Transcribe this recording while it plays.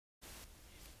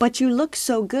But you look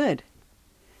so good.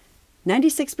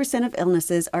 96% of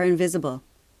illnesses are invisible.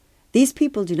 These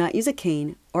people do not use a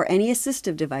cane or any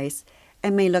assistive device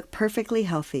and may look perfectly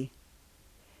healthy.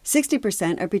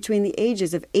 60% are between the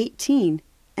ages of 18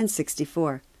 and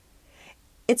 64.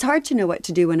 It's hard to know what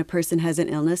to do when a person has an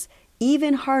illness,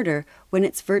 even harder when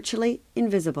it's virtually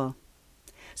invisible.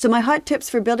 So my hot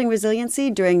tips for building resiliency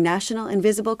during National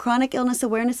Invisible Chronic Illness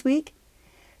Awareness Week?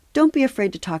 Don't be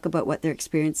afraid to talk about what they're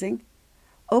experiencing.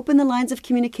 Open the lines of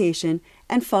communication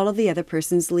and follow the other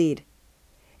person's lead.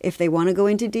 If they want to go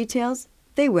into details,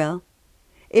 they will.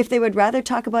 If they would rather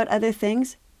talk about other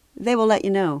things, they will let you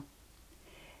know.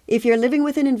 If you're living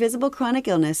with an invisible chronic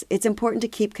illness, it's important to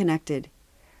keep connected.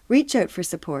 Reach out for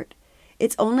support.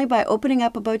 It's only by opening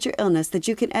up about your illness that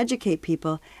you can educate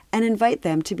people and invite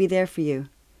them to be there for you.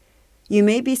 You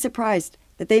may be surprised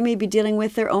that they may be dealing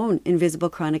with their own invisible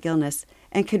chronic illness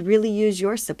and could really use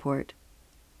your support.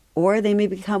 Or they may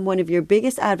become one of your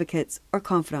biggest advocates or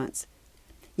confidants.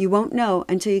 You won't know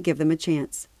until you give them a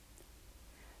chance.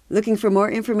 Looking for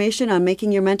more information on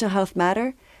making your mental health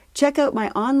matter? Check out my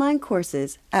online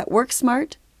courses at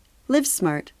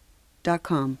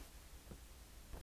WorkSmartLivesmart.com.